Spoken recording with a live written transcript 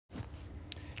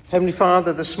Heavenly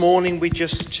Father, this morning we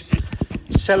just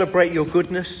celebrate your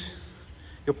goodness,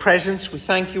 your presence. We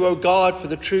thank you, O God, for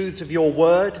the truths of your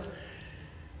word.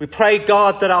 We pray,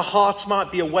 God, that our hearts might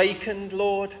be awakened,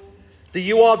 Lord, that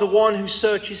you are the one who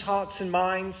searches hearts and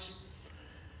minds.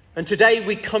 And today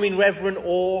we come in reverent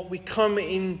awe. We come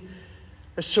in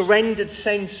a surrendered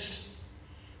sense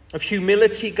of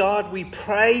humility, God. We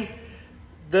pray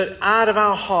that out of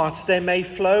our hearts there may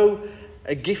flow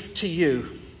a gift to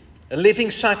you, a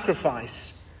living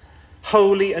sacrifice,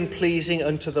 holy and pleasing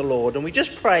unto the Lord. And we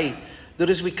just pray that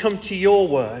as we come to your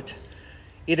word,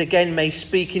 it again may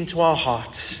speak into our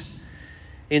hearts.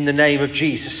 In the name of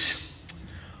Jesus.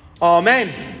 Amen.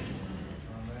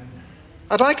 Amen.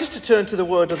 I'd like us to turn to the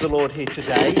word of the Lord here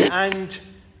today. And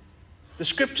the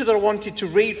scripture that I wanted to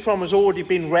read from has already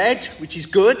been read, which is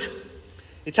good.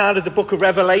 It's out of the book of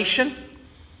Revelation.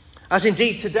 As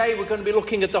indeed today we're going to be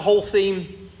looking at the whole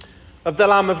theme of the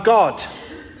Lamb of God.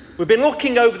 We've been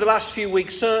looking over the last few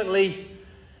weeks, certainly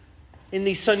in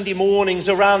these Sunday mornings,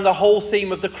 around the whole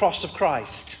theme of the cross of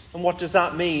Christ. And what does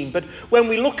that mean? But when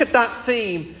we look at that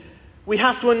theme, we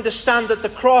have to understand that the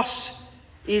cross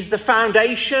is the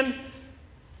foundation.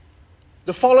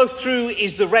 The follow-through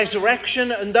is the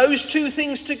resurrection. And those two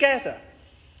things together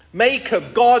make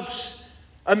up God's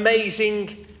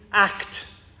amazing act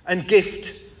and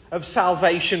gift of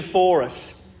salvation for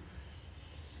us.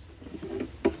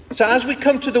 So as we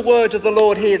come to the word of the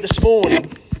Lord here this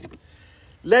morning,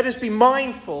 let us be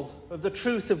mindful of the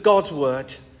truth of God's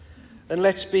word, and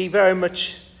let's be very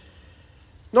much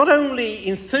not only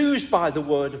enthused by the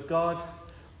word of God,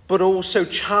 but also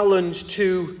challenged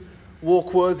to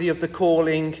walk worthy of the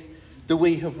calling that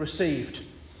we have received.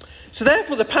 So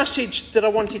therefore, the passage that I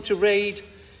wanted to read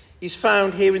is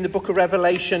found here in the book of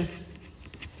Revelation,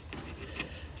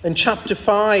 in chapter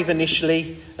 5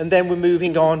 initially, and then we're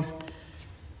moving on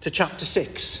to chapter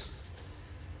 6.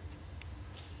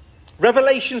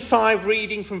 Revelation 5,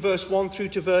 reading from verse 1 through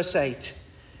to verse 8.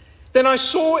 Then I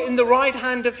saw in the right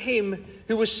hand of him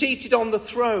who was seated on the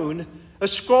throne a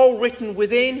scroll written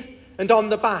within and on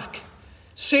the back,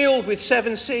 sealed with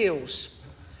 7 seals.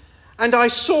 And I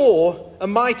saw a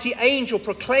mighty angel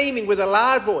proclaiming with a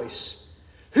loud voice,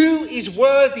 "Who is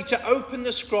worthy to open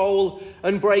the scroll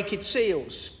and break its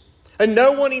seals?" And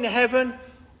no one in heaven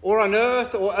or on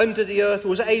earth or under the earth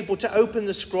was able to open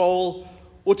the scroll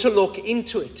or to look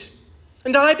into it.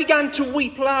 And I began to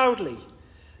weep loudly,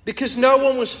 because no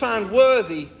one was found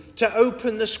worthy to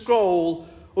open the scroll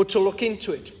or to look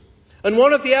into it. And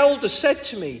one of the elders said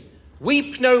to me,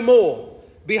 "Weep no more.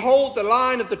 Behold, the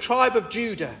Lion of the tribe of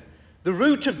Judah, the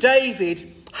Root of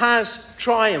David, has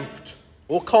triumphed,"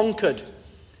 or conquered,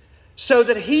 "so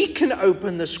that he can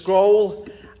open the scroll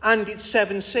and its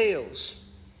 7 seals."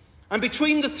 And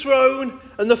between the throne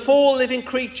and the 4 living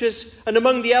creatures and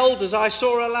among the elders I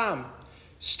saw a lamb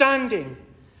standing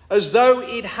as though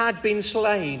it had been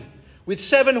slain, with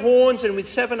 7 horns and with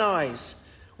 7 eyes,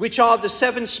 which are the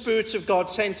 7 spirits of God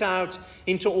sent out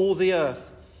into all the earth.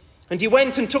 And he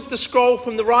went and took the scroll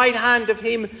from the right hand of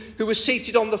him who was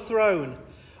seated on the throne.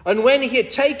 And when he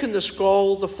had taken the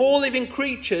scroll, the 4 living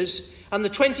creatures and the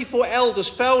 24 elders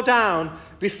fell down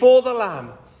before the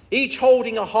Lamb, each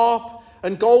holding a harp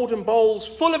and golden bowls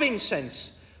full of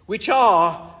incense, which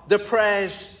are the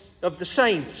prayers of the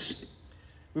saints.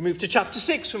 We move to chapter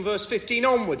 6 from verse 15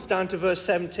 onwards down to verse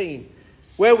 17,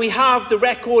 where we have the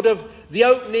record of the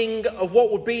opening of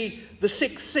what would be the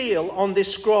 6th seal on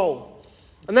this scroll.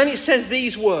 And then it says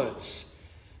these words: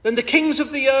 "Then the kings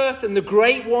of the earth and the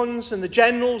great ones and the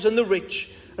generals and the rich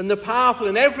and the powerful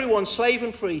and everyone, slave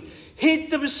and free,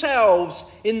 hid themselves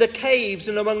in the caves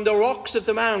and among the rocks of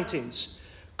the mountains,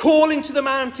 calling to the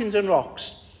mountains and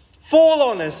rocks, 'Fall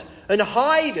on us and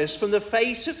hide us from the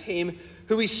face of him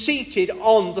who is seated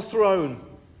on the throne,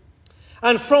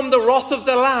 and from the wrath of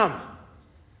the Lamb.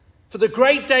 For the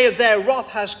great day of their wrath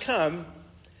has come,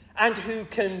 and who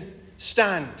can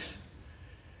stand?'"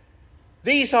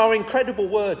 These are incredible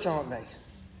words, aren't they?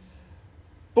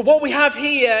 But what we have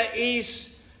here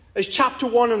is, as chapter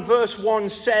 1 and verse 1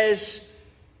 says,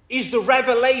 is the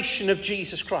revelation of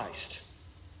Jesus Christ.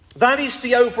 That is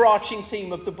the overarching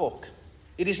theme of the book.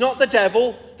 It is not the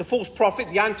devil, the false prophet,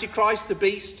 the Antichrist, the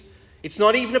beast. It's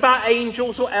not even about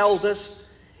angels or elders.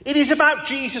 It is about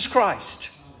Jesus Christ.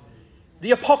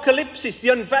 The apocalypse, the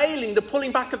unveiling, the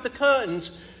pulling back of the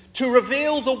curtains to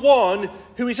reveal the one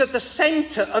who is at the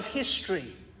center of history.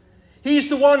 He is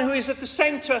the one who is at the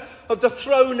center of the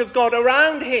throne of God.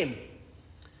 Around him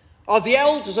are the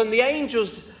elders and the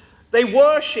angels. They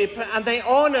worship and they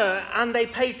honor and they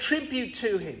pay tribute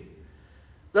to him.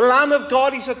 The Lamb of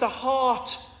God is at the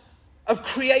heart of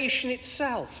creation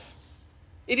itself.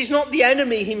 It is not the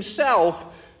enemy himself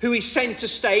who is centre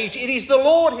stage. It is the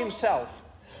Lord himself,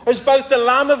 as both the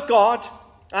Lamb of God,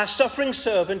 our suffering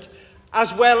servant,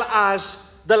 as well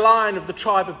as the Lion of the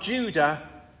tribe of Judah,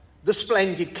 the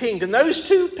splendid King. And those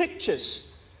two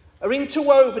pictures are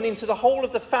interwoven into the whole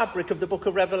of the fabric of the book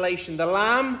of Revelation, the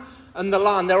Lamb and the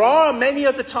Lion. There are many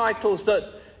other titles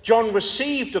that John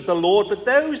received of the Lord, but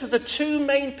those are the two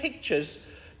main pictures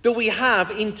that we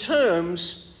have in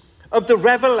terms of the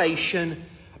revelation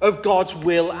of God's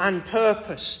will and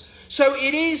purpose. So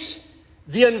it is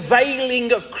the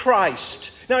unveiling of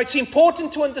Christ. Now, it's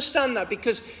important to understand that,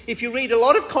 because if you read a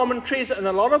lot of commentaries and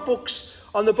a lot of books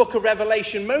on the book of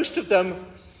Revelation, most of them,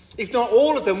 if not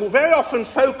all of them, will very often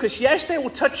focus, yes, they will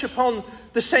touch upon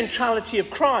the centrality of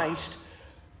Christ,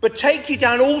 but take you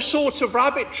down all sorts of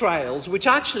rabbit trails which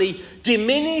actually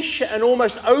diminish and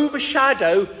almost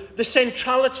overshadow the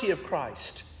centrality of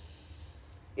Christ.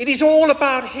 It is all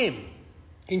about him.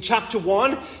 In chapter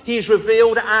 1, he is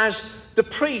revealed as the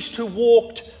priest who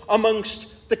walked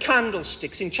amongst the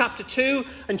candlesticks. In chapter 2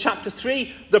 and chapter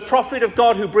 3, the prophet of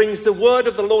God who brings the word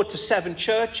of the Lord to 7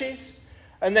 churches.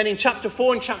 And then in chapter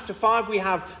 4 and chapter 5, we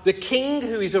have the king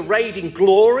who is arrayed in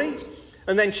glory.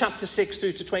 And then chapter 6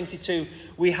 through to 22,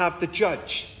 we have the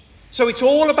judge. So it's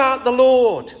all about the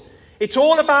Lord. It's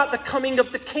all about the coming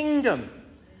of the kingdom.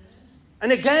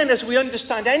 And again, as we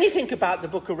understand anything about the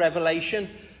book of Revelation,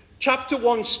 chapter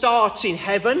 1 starts in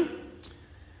heaven.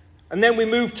 And then we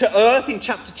move to earth in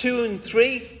chapter 2 and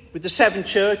 3 with the 7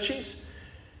 churches.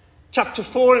 Chapter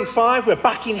 4 and 5, we're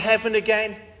back in heaven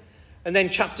again. And then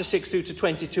chapter 6 through to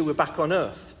 22, we're back on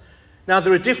earth. Now,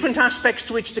 there are different aspects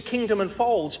to which the kingdom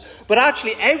unfolds, but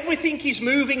actually everything is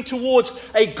moving towards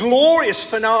a glorious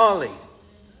finale.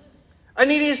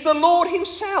 And it is the Lord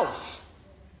himself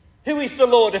who is the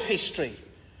Lord of history.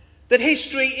 That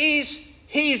history is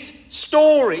his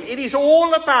story. It is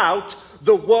all about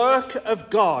the work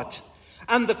of God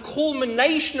and the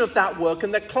culmination of that work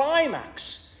and the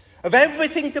climax of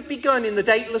everything that begun in the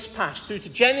dateless past through to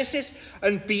Genesis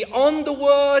and beyond the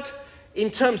Word, in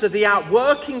terms of the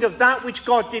outworking of that which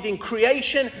God did in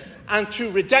creation and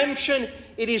through redemption.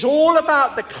 It is all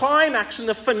about the climax and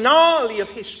the finale of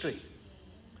history,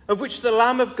 of which the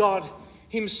Lamb of God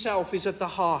himself is at the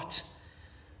heart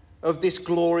of this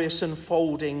glorious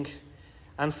unfolding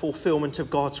and fulfillment of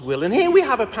God's will. And here we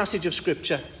have a passage of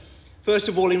Scripture, first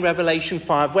of all in Revelation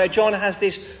 5, where John has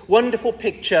this wonderful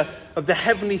picture of the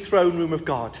heavenly throne room of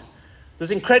God.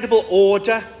 There's incredible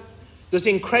order. There's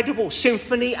incredible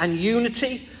symphony and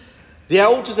unity. The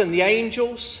elders and the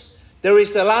angels. There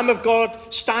is the Lamb of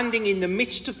God standing in the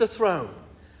midst of the throne.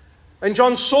 And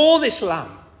John saw this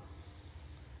Lamb.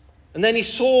 And then he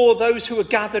saw those who were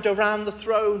gathered around the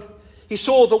throne. He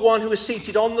saw the one who was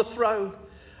seated on the throne.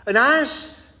 And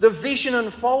as the vision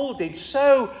unfolded,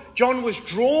 so John was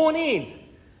drawn in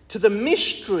to the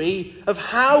mystery of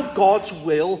how God's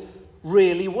will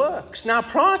really works. Now,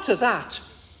 prior to that,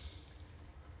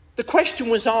 the question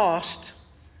was asked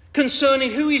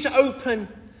concerning who is open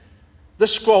the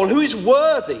scroll, who is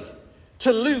worthy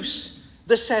to loose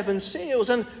the 7 seals.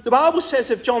 And the Bible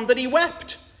says of John that he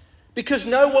wept because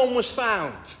no one was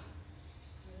found.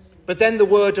 But then the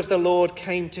word of the Lord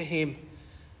came to him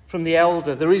from the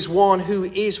elder. There is one who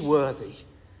is worthy.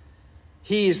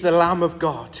 He is the Lamb of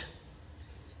God.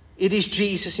 It is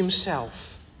Jesus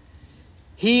himself.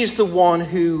 He is the one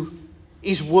who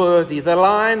is worthy, the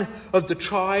Lion of the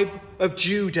tribe of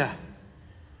Judah.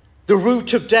 The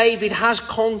Root of David has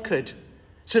conquered.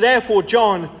 So therefore,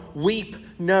 John, weep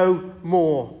no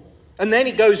more. And then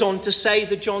it goes on to say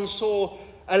that John saw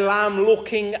a lamb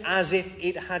looking as if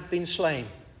it had been slain.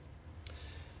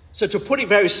 So to put it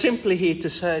very simply here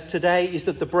today is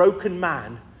that the broken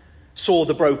man saw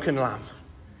the broken lamb.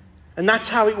 And that's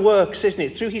how it works, isn't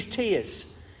it? Through his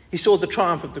tears, he saw the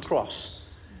triumph of the cross.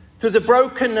 Through the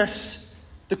brokenness,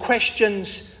 the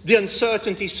questions, the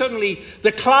uncertainty, suddenly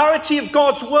the clarity of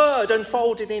God's word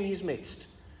unfolded in his midst.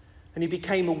 And he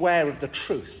became aware of the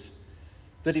truth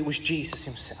that it was Jesus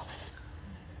himself.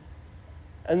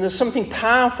 And there's something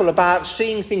powerful about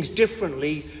seeing things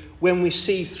differently when we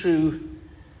see through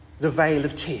the veil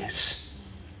of tears.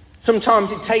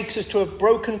 Sometimes it takes us to a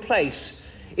broken place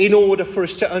in order for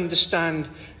us to understand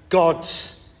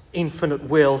God's infinite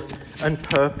will and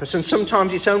purpose. And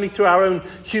sometimes it's only through our own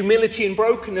humility and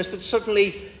brokenness that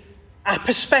suddenly our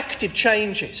perspective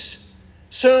changes.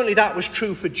 Certainly that was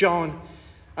true for John,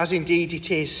 as indeed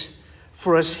it is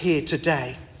for us here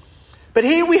today. But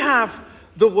here we have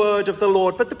the word of the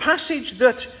Lord. But the passage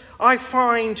that I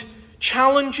find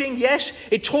challenging, yes,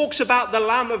 it talks about the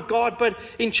Lamb of God, but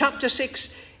in chapter 6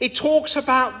 it talks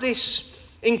about this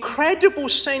incredible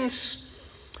sense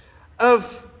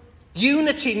of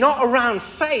unity, not around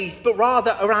faith, but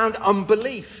rather around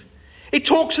unbelief. It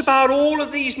talks about all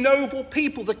of these noble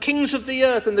people, the kings of the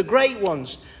earth and the great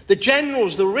ones, the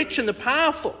generals, the rich and the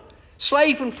powerful,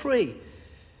 slave and free,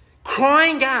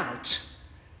 crying out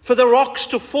for the rocks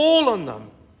to fall on them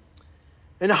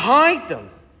and hide them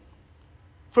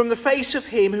from the face of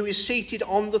him who is seated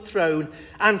on the throne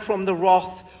and from the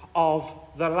wrath of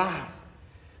the Lamb.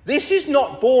 This is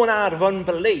not born out of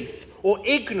unbelief or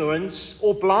ignorance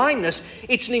or blindness.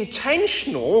 It's an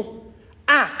intentional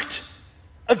act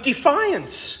of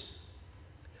defiance.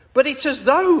 But it's as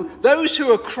though those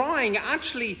who are crying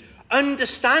actually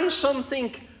understand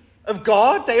something of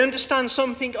God. They understand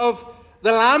something of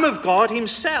the Lamb of God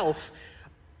himself.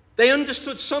 They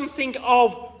understood something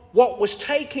of what was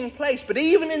taking place. But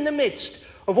even in the midst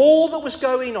of all that was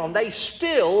going on, they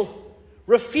still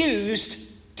refused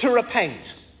to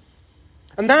repent.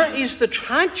 And that is the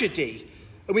tragedy.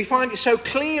 And we find it so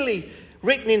clearly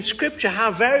written in Scripture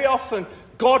how very often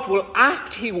God will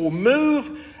act, he will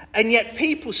move, and yet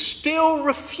people still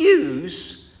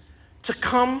refuse to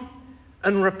come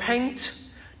and repent,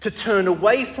 to turn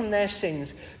away from their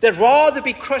sins. They'd rather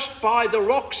be crushed by the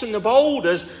rocks and the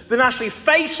boulders than actually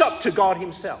face up to God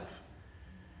himself.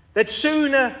 They'd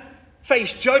sooner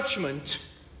face judgment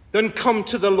than come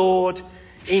to the Lord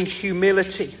in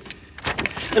humility.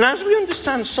 And as we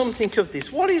understand something of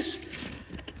this, what is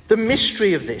the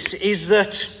mystery of this is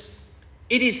that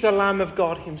it is the Lamb of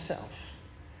God himself.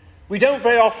 We don't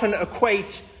very often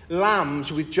equate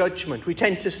lambs with judgment. We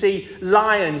tend to see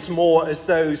lions more as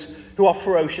those who are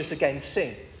ferocious against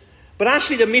sin. But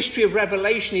actually the mystery of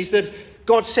Revelation is that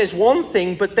God says one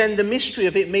thing, but then the mystery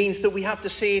of it means that we have to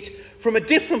see it from a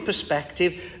different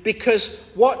perspective, because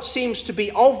what seems to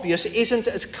be obvious isn't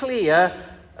as clear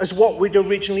as what we'd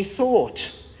originally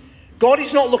thought. God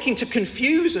is not looking to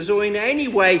confuse us or in any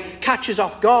way catch us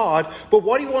off guard, but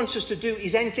what he wants us to do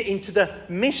is enter into the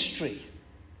mystery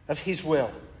of his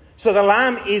will. So the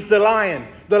lamb is the lion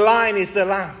is the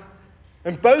lamb,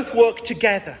 and both work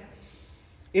together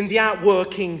in the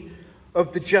outworking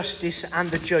of the justice and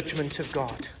the judgment of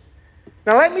God.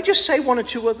 Now let me just say one or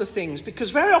two other things, because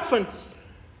very often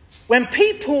when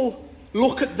people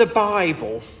look at the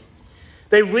Bible,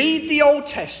 they read the Old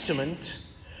Testament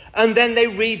and then they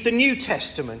read the New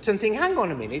Testament and think, hang on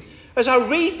a minute, as I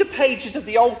read the pages of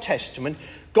the Old Testament,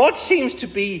 God seems to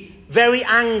be very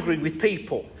angry with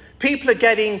people. People are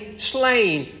getting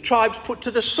slain, tribes put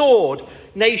to the sword,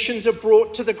 nations are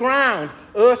brought to the ground,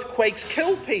 earthquakes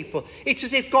kill people. It's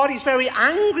as if God is very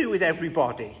angry with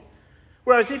everybody.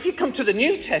 Whereas if you come to the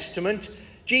New Testament,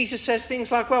 Jesus says things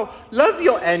like, well, love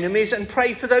your enemies and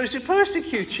pray for those who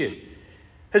persecute you.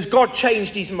 Has God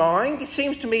changed his mind? It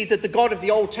seems to me that the God of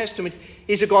the Old Testament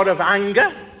is a God of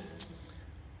anger,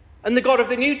 and the God of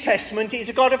the New Testament is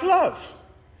a God of love.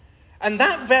 And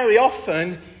that very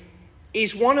often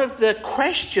is one of the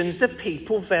questions that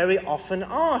people very often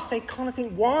ask. They kind of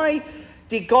think, why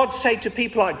did God say to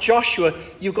people like Joshua,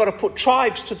 you've got to put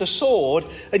tribes to the sword,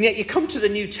 and yet you come to the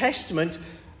New Testament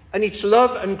and it's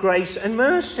love and grace and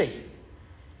mercy?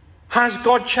 Has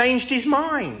God changed his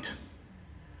mind?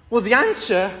 Well, the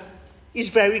answer is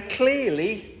very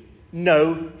clearly,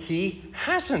 no, he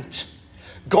hasn't.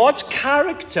 God's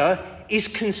character is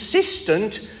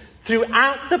consistent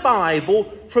throughout the Bible,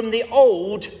 from the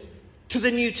Old to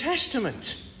the New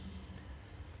Testament.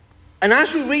 And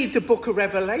as we read the book of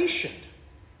Revelation,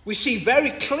 we see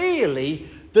very clearly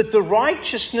that the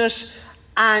righteousness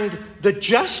and the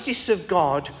justice of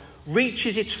God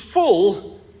reaches its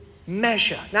full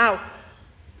measure. Now,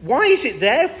 why is it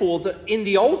therefore that in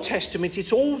the Old Testament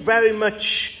it's all very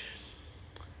much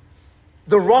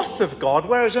the wrath of God,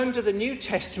 whereas under the New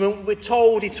Testament we're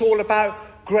told it's all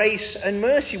about grace and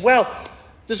mercy? Well,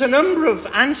 there's a number of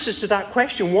answers to that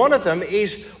question. One of them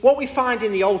is what we find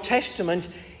in the Old Testament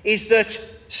is that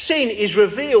sin is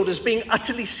revealed as being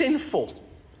utterly sinful.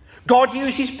 God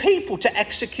uses people to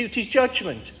execute his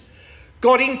judgment.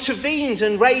 God intervenes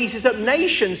and raises up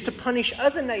nations to punish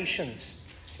other nations.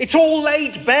 It's all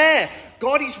laid bare.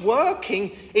 God is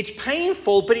working. It's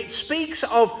painful, but it speaks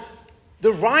of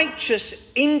the righteous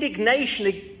indignation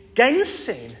against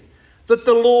sin that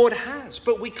the Lord has.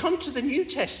 But we come to the New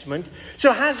Testament.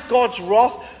 So has God's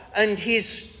wrath and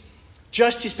his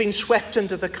justice been swept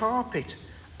under the carpet?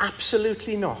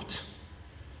 Absolutely not.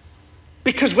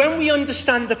 Because when we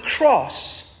understand the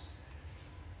cross,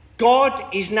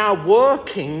 God is now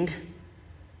working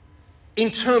in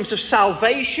terms of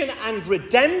salvation and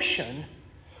redemption,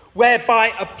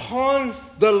 whereby upon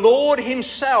the Lord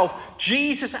himself,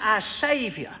 Jesus our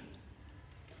Saviour,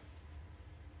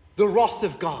 the wrath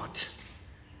of God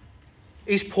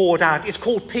is poured out. It's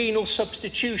called penal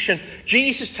substitution.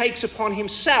 Jesus takes upon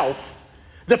himself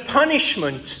the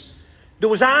punishment that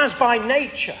was ours by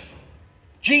nature.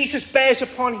 Jesus bears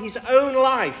upon his own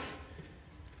life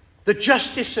the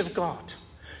justice of God.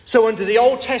 So under the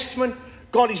Old Testament,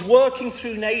 God is working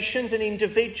through nations and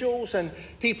individuals, and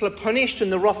people are punished,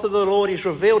 and the wrath of the Lord is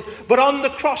revealed. But on the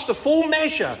cross, the full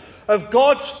measure of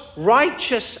God's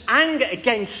righteous anger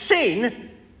against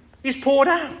sin is poured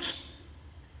out.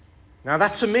 Now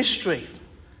that's a mystery.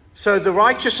 So the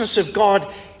righteousness of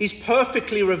God is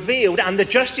perfectly revealed, and the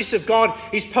justice of God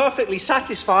is perfectly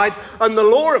satisfied, and the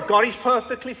law of God is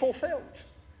perfectly fulfilled.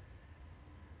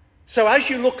 So as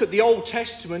you look at the Old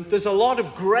Testament, there's a lot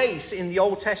of grace in the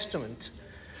Old Testament,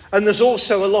 and there's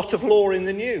also a lot of law in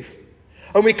the New.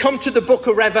 And we come to the book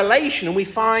of Revelation, and we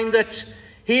find that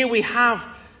here we have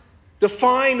the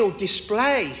final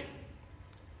display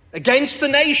against the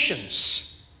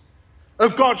nations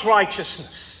of God's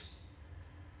righteousness.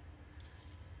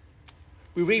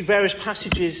 We read various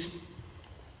passages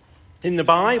in the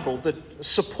Bible that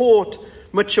support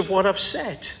much of what I've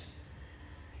said.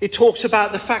 It talks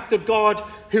about the fact that God,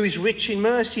 who is rich in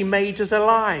mercy, made us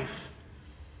alive.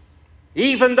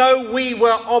 Even though we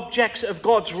were objects of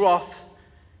God's wrath,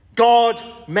 God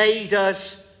made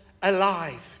us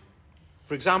alive.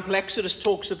 For example, Exodus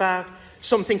talks about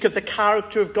something of the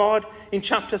character of God in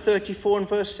chapter 34 and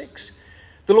verse 6.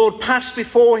 The Lord passed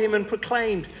before him and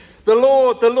proclaimed, the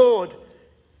Lord,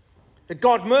 the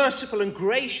God merciful and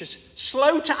gracious,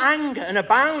 slow to anger and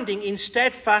abounding in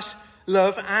steadfast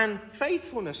love and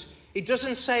faithfulness. It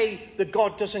doesn't say that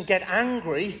God doesn't get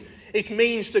angry. It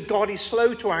means that God is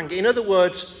slow to anger. In other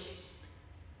words,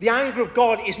 the anger of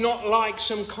God is not like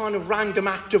some kind of random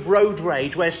act of road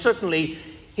rage where suddenly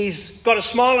he's got a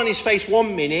smile on his face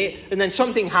 1 minute and then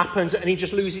something happens and he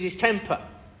just loses his temper.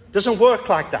 It doesn't work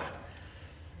like that.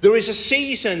 There is a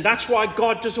season. That's why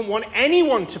God doesn't want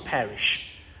anyone to perish.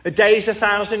 A day is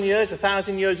 1,000 years,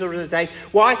 1,000 years are a day.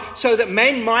 Why? So that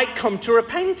men might come to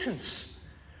repentance.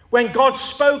 When God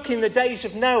spoke in the days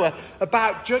of Noah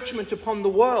about judgment upon the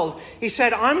world, he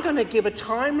said, I'm going to give a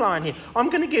timeline here.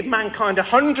 I'm going to give mankind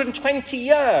 120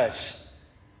 years,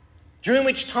 during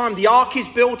which time the ark is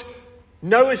built,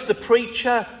 Noah's the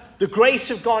preacher, the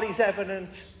grace of God is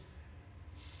evident.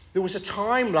 There was a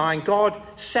timeline. God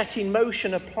set in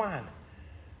motion a plan.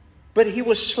 But he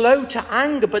was slow to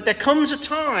anger. But there comes a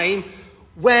time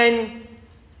when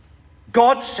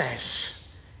God says,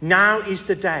 now is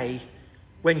the day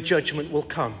when judgment will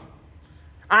come.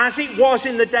 As it was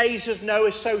in the days of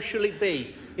Noah, so shall it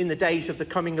be in the days of the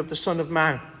coming of the Son of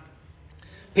Man.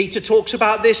 Peter talks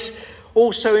about this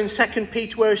also in 2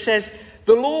 Peter, where he says,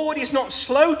 the Lord is not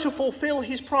slow to fulfill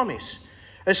his promise,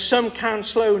 as some count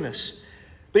slowness,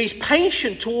 but he's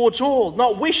patient towards all,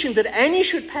 not wishing that any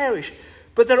should perish,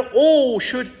 but that all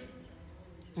should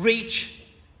reach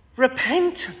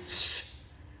repentance.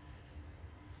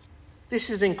 This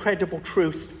is an incredible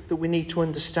truth that we need to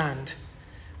understand.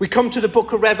 We come to the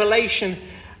book of Revelation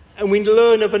and we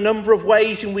learn of a number of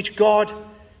ways in which God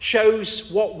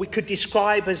shows what we could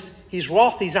describe as his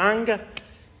wrath, his anger.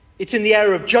 It's in the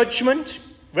area of judgment.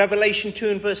 Revelation 2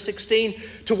 and verse 16.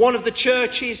 To one of the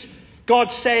churches,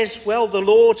 God says, well, the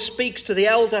Lord speaks to the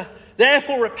elder,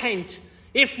 therefore repent.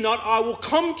 If not, I will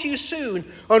come to you soon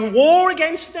and war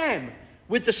against them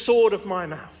with the sword of my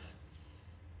mouth.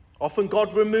 Often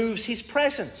God removes his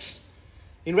presence.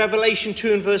 In Revelation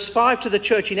 2 and verse 5 to the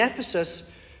church in Ephesus,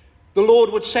 the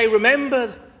Lord would say,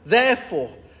 remember,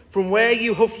 therefore, from where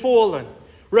you have fallen,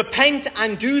 repent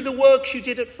and do the works you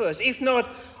did at first. If not,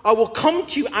 I will come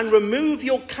to you and remove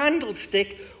your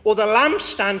candlestick or the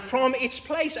lampstand from its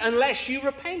place unless you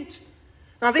repent.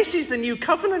 Now this is the new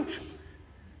covenant.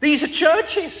 These are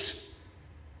churches.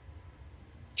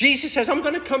 Jesus says, I'm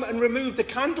going to come and remove the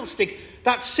candlestick.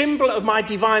 That symbol of my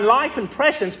divine life and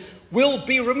presence will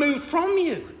be removed from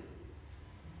you.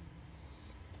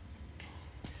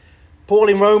 Paul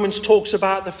in Romans talks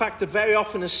about the fact that very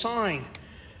often a sign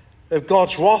of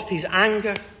God's wrath, his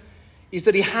anger, is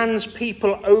that he hands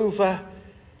people over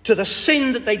to the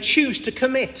sin that they choose to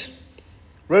commit.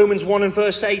 Romans 1 and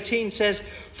verse 18 says,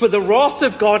 for the wrath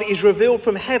of God is revealed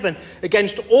from heaven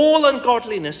against all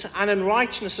ungodliness and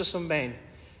unrighteousness of men,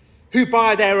 who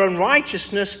by their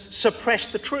unrighteousness suppress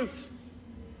the truth.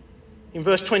 In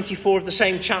verse 24 of the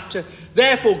same chapter,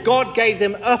 therefore God gave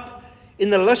them up in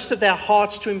the lust of their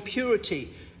hearts to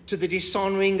impurity, to the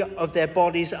dishonoring of their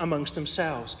bodies amongst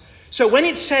themselves. So when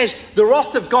it says the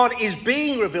wrath of God is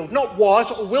being revealed, not was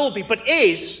or will be, but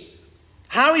is,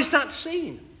 how is that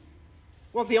seen?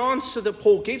 Well, the answer that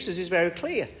Paul gives us is very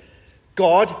clear.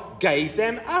 God gave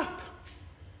them up.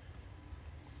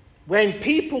 when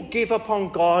people give up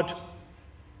on God,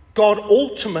 God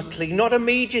ultimately, not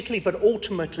immediately, but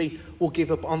ultimately will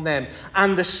give up on them.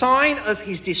 And the sign of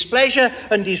his displeasure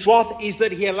and his wrath is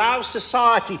that he allows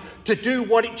society to do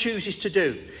what it chooses to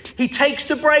do. He takes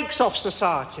the brakes off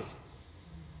society.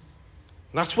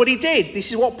 And that's what he did.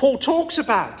 This is what Paul talks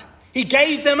about. He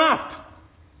gave them up.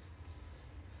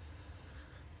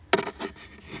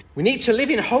 We need to live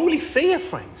in holy fear,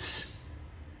 friends.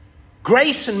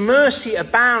 Grace and mercy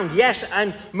abound, yes,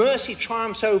 and mercy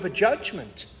triumphs over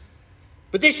judgment.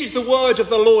 But this is the word of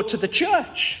the Lord to the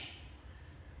church.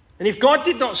 And if God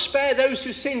did not spare those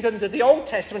who sinned under the Old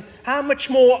Testament, how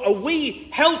much more are we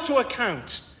held to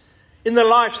account in the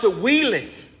lives that we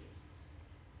live?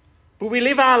 But we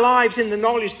live our lives in the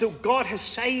knowledge that God has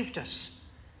saved us.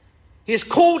 He has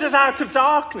called us out of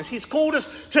darkness. He's called us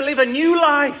to live a new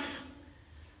life.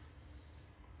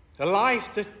 A life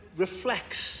that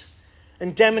reflects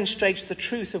and demonstrates the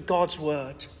truth of God's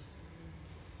word.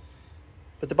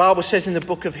 But the Bible says in the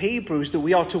book of Hebrews that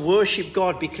we are to worship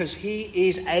God because he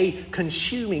is a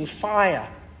consuming fire.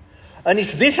 And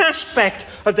it's this aspect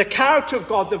of the character of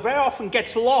God that very often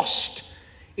gets lost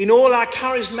in all our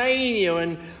charismania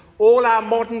and all our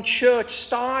modern church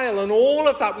style and all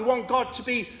of that. We want God to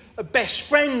be a best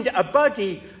friend, a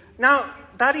buddy. Now,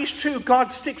 that is true.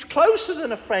 God sticks closer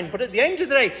than a friend. But at the end of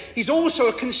the day, he's also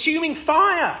a consuming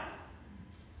fire.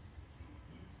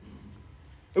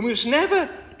 And we must never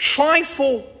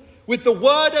trifle with the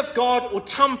word of God or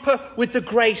tamper with the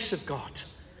grace of God.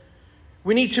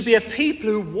 We need to be a people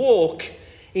who walk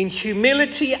in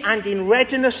humility and in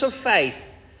readiness of faith,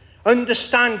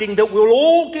 understanding that we'll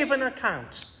all give an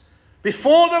account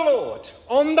before the Lord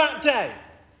on that day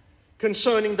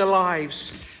concerning the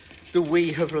lives that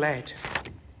we have led.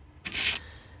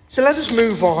 So let us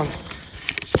move on.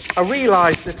 I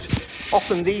realise that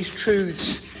often these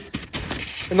truths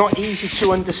are not easy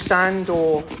to understand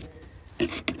or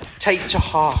take to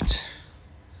heart.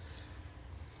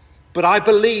 But I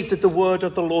believe that the word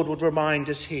of the Lord would remind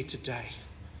us here today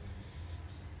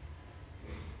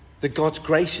that God's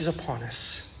grace is upon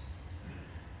us.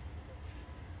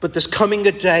 But there's coming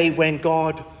a day when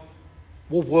God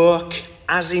will work,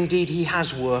 as indeed he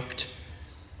has worked,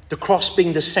 the cross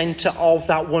being the centre of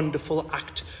that wonderful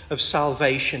act of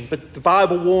salvation. But the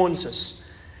Bible warns us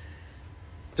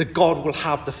that God will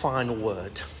have the final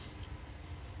word.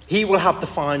 He will have the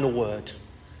final word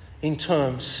in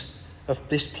terms of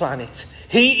this planet.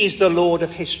 He is the Lord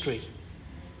of history.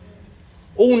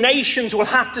 All nations will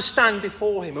have to stand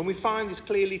before him, and we find this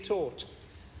clearly taught.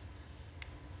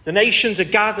 The nations are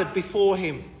gathered before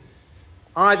him,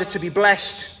 either to be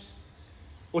blessed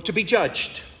or to be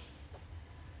judged.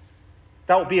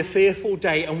 That will be a fearful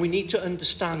day, and we need to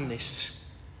understand this.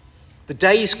 The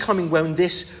day is coming when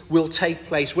this will take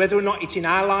place. Whether or not it's in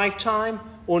our lifetime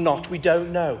or not, we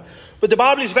don't know. But the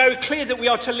Bible is very clear that we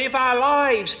are to live our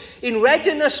lives in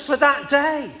readiness for that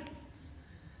day.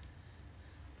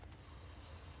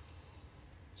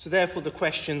 So therefore, the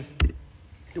question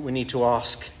that we need to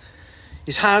ask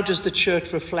is, how does the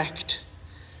church reflect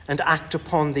and act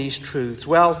upon these truths?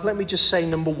 Well, let me just say,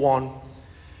 number one,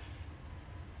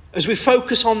 as we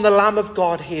focus on the Lamb of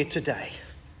God here today,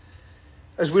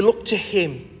 as we look to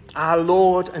him, our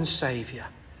Lord and Saviour,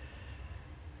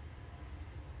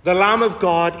 the Lamb of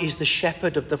God is the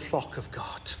shepherd of the flock of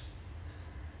God.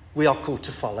 We are called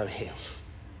to follow him.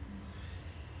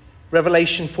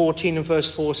 Revelation 14 and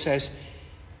verse 4 says,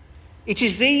 "It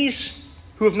is these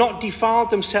who have not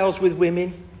defiled themselves with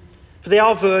women, for they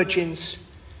are virgins.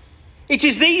 It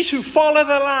is these who follow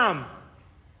the Lamb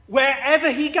wherever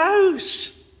he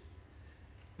goes.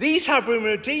 These have been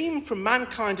redeemed from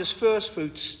mankind as first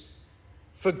fruits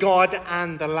for God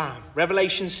and the Lamb."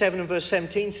 Revelation 7 and verse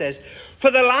 17 says, "For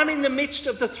the Lamb in the midst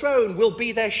of the throne will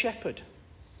be their shepherd,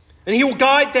 and he will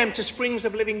guide them to springs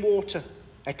of living water."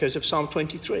 Echoes of Psalm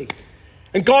 23.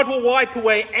 "And God will wipe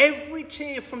away every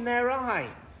tear from their eye."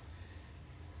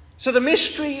 So the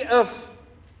mystery of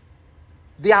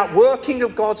the outworking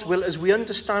of God's will, as we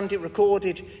understand it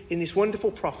recorded in this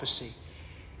wonderful prophecy,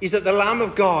 is that the Lamb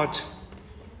of God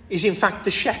is in fact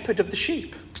the shepherd of the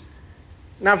sheep.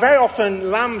 Now, very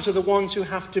often lambs are the ones who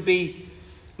have to be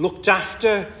looked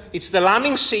after. It's the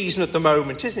lambing season at the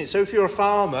moment, isn't it? So if you're a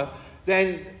farmer,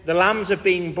 then the lambs are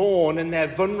being born and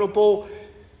they're vulnerable,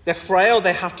 they're frail,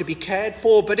 they have to be cared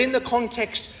for. But in the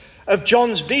context of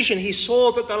John's vision, he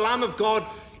saw that the Lamb of God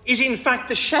is in fact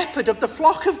the shepherd of the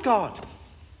flock of God.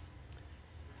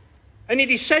 And it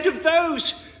is said of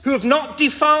those who have not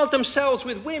defiled themselves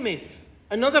with women,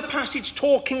 another passage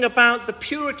talking about the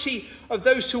purity of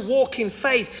those who walk in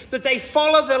faith, that they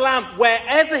follow the Lamb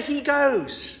wherever he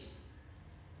goes.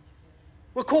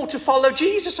 We're called to follow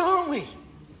Jesus, aren't we?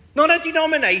 Not a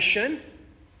denomination,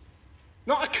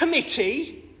 not a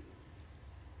committee,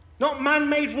 not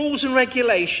man-made rules and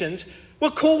regulations.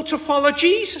 We're called to follow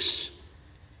Jesus.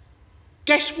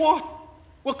 Guess what?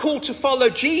 We're called to follow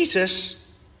Jesus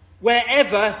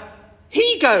wherever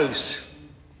he goes.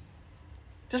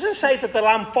 It doesn't say that the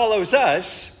Lamb follows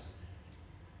us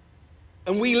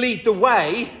and we lead the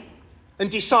way and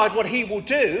decide what he will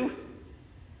do.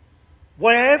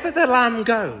 Wherever the Lamb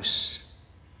goes,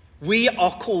 we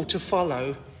are called to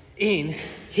follow in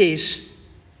his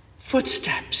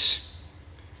footsteps.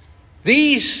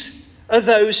 These are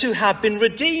those who have been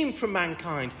redeemed from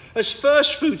mankind as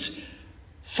first fruits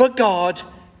for God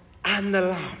and the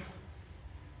Lamb.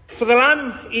 For the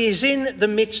Lamb is in the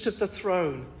midst of the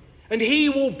throne, and he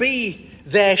will be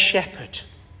their shepherd,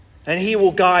 and he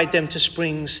will guide them to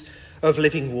springs of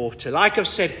living water. Like I've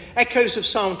said, echoes of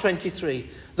Psalm 23.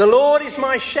 The Lord is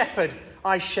my shepherd,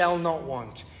 I shall not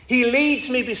want. He leads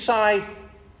me beside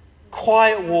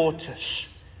quiet waters.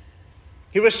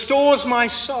 He restores my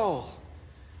soul.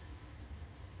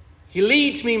 He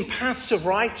leads me in paths of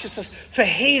righteousness for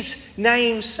his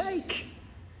name's sake.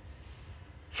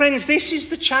 Friends, this is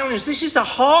the challenge. This is the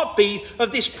heartbeat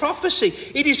of this prophecy.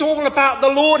 It is all about the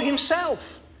Lord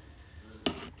himself.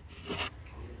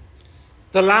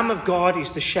 The Lamb of God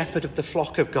is the shepherd of the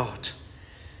flock of God.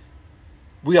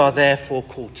 We are therefore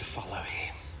called to follow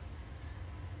him.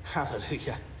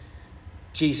 Hallelujah.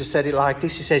 Jesus said it like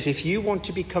this. He says, if you want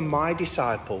to become my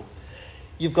disciple,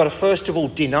 you've got to first of all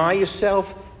deny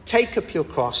yourself, take up your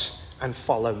cross and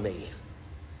follow me.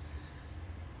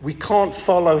 We can't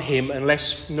follow him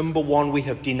unless, number one, we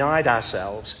have denied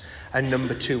ourselves, and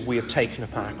number two, we have taken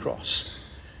up our cross.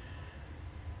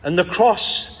 And the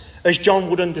cross, as John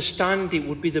would understand it,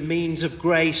 would be the means of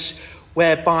grace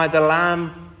whereby the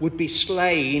Lamb would be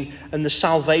slain and the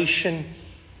salvation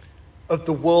of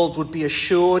the world would be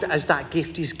assured as that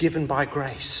gift is given by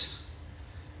grace.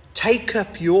 Take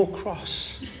up your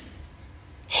cross.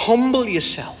 Humble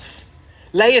yourself.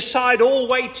 Lay aside all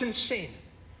weight and sin.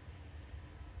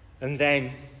 And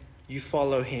then you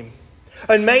follow him.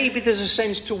 And maybe there's a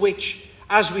sense to which,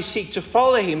 as we seek to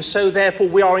follow him, so therefore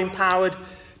we are empowered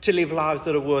to live lives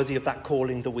that are worthy of that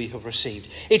calling that we have received.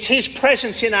 It's his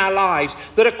presence in our lives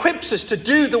that equips us to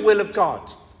do the will of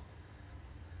God.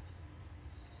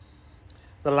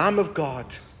 The Lamb of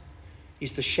God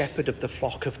is the shepherd of the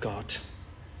flock of God.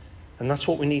 And that's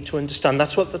what we need to understand.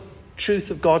 That's what the truth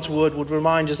of God's word would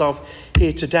remind us of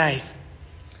here today.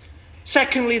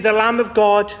 Secondly, the Lamb of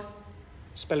God,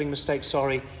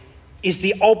 is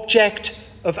the object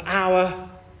of our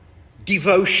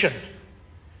devotion.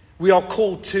 We are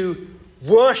called to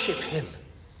worship him.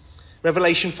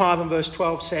 Revelation 5 and verse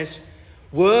 12 says,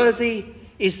 worthy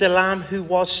is the Lamb who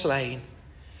was slain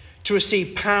to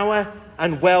receive power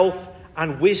and wealth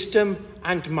and wisdom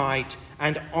and might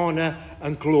and honour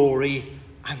and glory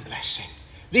and blessing.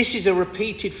 This is a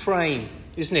repeated frame,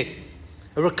 isn't it?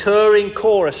 A recurring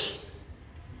chorus,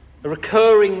 a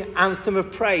recurring anthem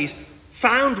of praise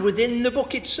found within the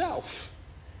book itself.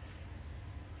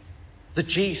 That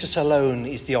Jesus alone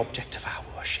is the object of our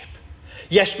worship.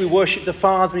 Yes, we worship the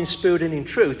Father in spirit and in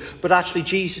truth, but actually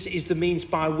Jesus is the means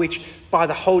by which, by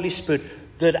the Holy Spirit,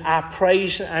 that our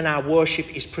praise and our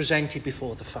worship is presented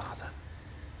before the Father.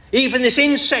 Even this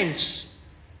incense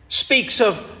speaks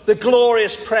of the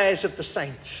glorious prayers of the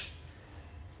saints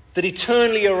that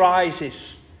eternally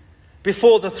arises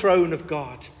before the throne of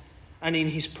God and in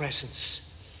his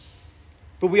presence.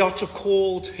 But we are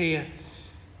called here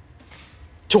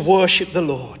to worship the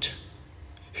Lord,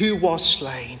 who was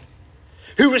slain,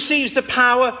 who receives the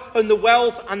power and the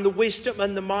wealth and the wisdom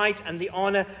and the might and the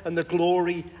honour and the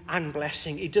glory and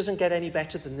blessing. It doesn't get any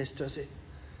better than this, does it?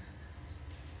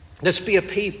 Let's be a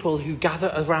people who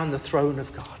gather around the throne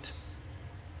of God.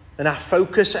 And our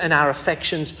focus and our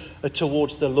affections are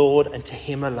towards the Lord and to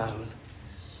him alone.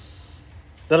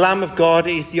 The Lamb of God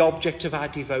is the object of our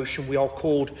devotion. We are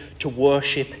called to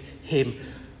worship him.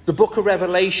 The book of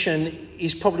Revelation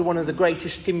is probably one of the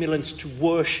greatest stimulants to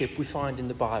worship we find in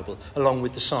the Bible, along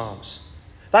with the Psalms.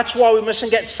 That's why we mustn't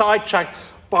get sidetracked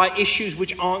by issues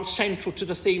which aren't central to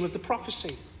the theme of the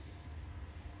prophecy.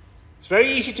 It's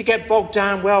very easy to get bogged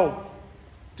down,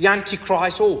 the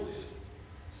Antichrist,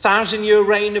 1,000-year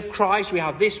reign of Christ, we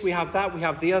have this, we have that, we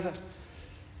have the other.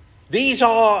 These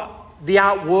are the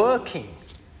outworking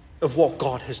of what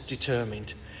God has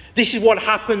determined. This is what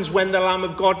happens when the Lamb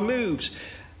of God moves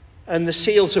and the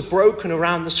seals are broken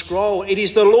around the scroll. It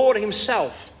is the Lord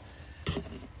himself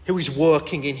who is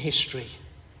working in history.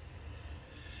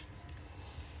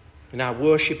 And our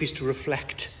worship is to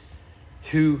reflect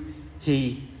who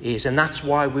he is. And that's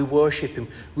why we worship him.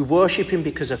 We worship him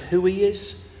because of who he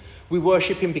is. We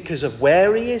worship him because of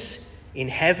where he is in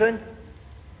heaven.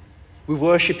 We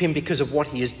worship him because of what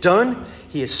he has done.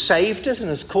 He has saved us and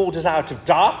has called us out of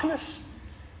darkness.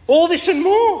 All this and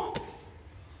more.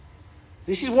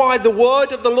 This is why the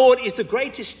word of the Lord is the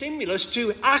greatest stimulus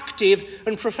to active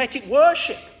and prophetic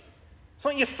worship. It's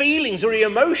not your feelings or your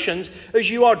emotions. As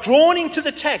you are drawn into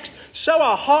the text, so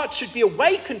our hearts should be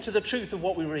awakened to the truth of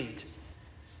what we read.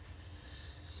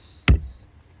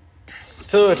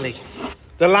 Thirdly,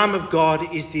 the Lamb of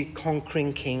God is the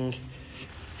conquering king.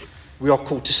 We are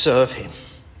called to serve him.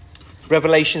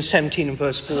 Revelation 17 and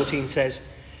verse 14 says,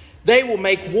 "They will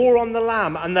make war on the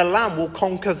Lamb, and the Lamb will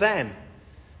conquer them.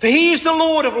 For he is the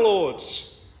Lord of lords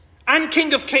and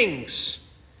King of kings.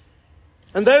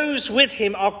 And those with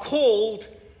him are called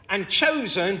and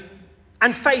chosen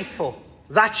and faithful."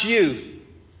 That's you.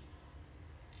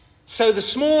 So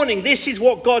this morning, this is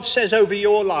what God says over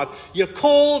your life. You're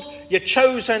called, you're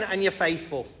chosen, and you're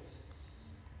faithful.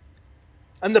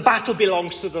 And the battle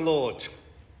belongs to the Lord.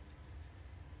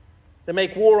 They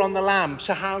make war on the Lamb.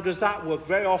 So how does that work?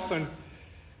 Very often,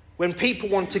 when people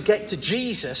want to get to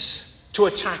Jesus to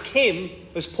attack him,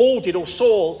 as Paul did, or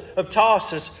Saul of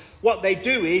Tarsus, what they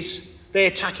do is they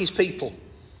attack his people.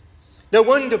 No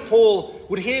wonder Paul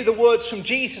would hear the words from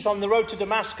Jesus on the road to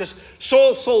Damascus,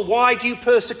 "Saul, Saul, why do you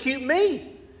persecute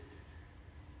me?"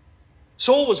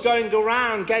 Saul was going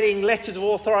around getting letters of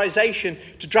authorization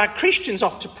to drag Christians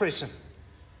off to prison.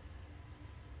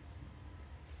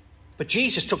 But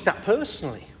Jesus took that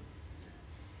personally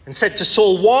and said to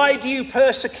Saul, "Why do you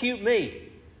persecute me?"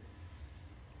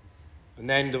 And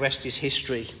then the rest is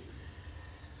history.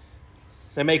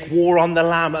 They make war on the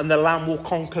Lamb, and the Lamb will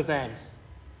conquer them.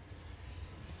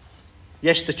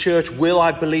 Yes, the church will,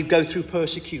 I believe, go through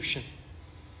persecution.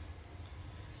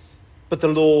 But the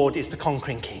Lord is the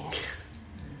conquering king.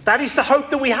 That is the hope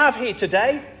that we have here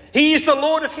today. He is the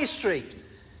Lord of history,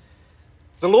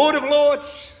 the Lord of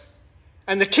lords,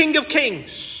 and the King of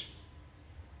kings.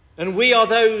 And we are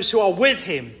those who are with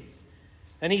him.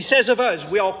 And he says of us,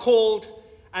 we are called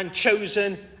and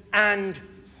chosen and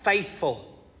faithful.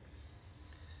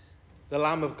 The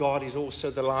Lamb of God is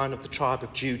also the Lion of the tribe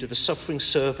of Judah. The suffering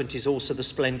servant is also the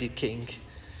splendid King.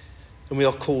 And we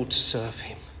are called to serve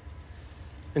him.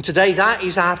 And today that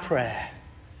is our prayer.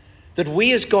 That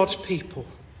we as God's people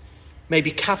may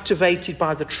be captivated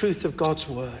by the truth of God's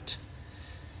word.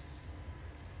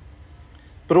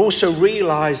 But also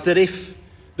realize that if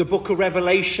the book of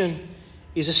Revelation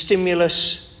is a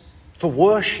stimulus for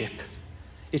worship,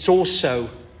 it's also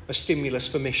a stimulus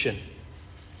for mission.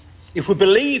 If we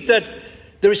believe that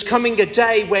there is coming a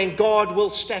day when God will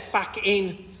step back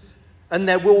in and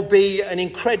there will be an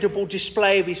incredible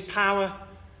display of his power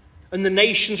and the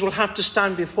nations will have to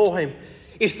stand before him,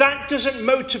 if that doesn't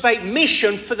motivate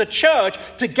mission for the church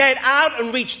to get out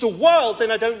and reach the world,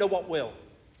 then I don't know what will.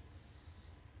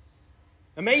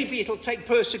 And maybe it'll take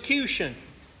persecution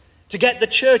to get the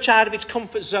church out of its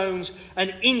comfort zones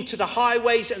and into the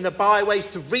highways and the byways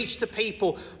to reach the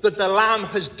people that the Lamb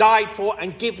has died for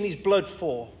and given his blood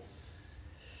for.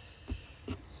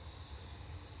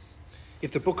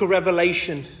 If the book of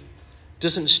Revelation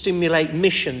doesn't stimulate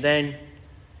mission, then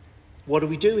what are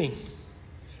we doing?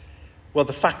 Well,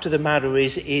 the fact of the matter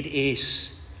is, it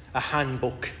is a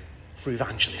handbook for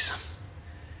evangelism.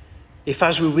 If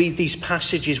as we read these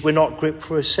passages, we're not gripped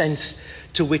for a sense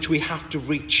to which we have to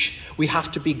reach, we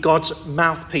have to be God's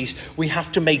mouthpiece, we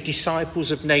have to make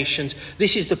disciples of nations,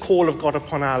 this is the call of God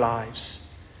upon our lives.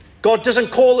 God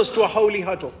doesn't call us to a holy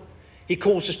huddle. He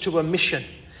calls us to a mission.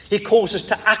 He calls us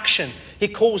to action. He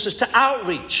calls us to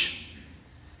outreach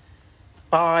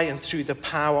by and through the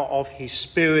power of his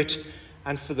Spirit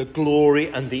and for the glory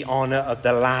and the honor of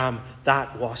the Lamb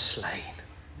that was slain.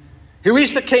 Who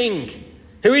is the King?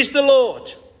 Who is the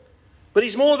Lord? But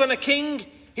he's more than a king.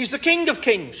 He's the King of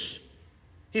kings.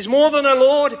 He's more than a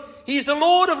Lord. He's the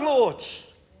Lord of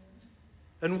lords.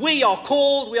 And we are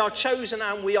called, we are chosen,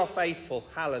 and we are faithful.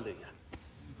 Hallelujah.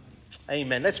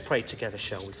 Amen. Let's pray together,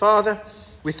 shall we? Father,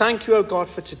 we thank you, O God,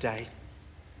 for today.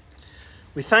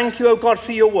 We thank you, O God,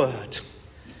 for your word.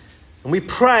 And we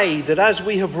pray that as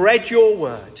we have read your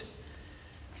word,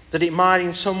 that it might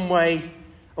in some way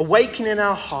awaken in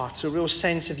our hearts a real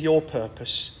sense of your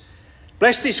purpose.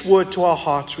 Bless this word to our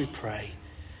hearts, we pray.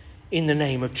 In the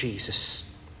name of Jesus.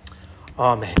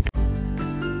 Amen.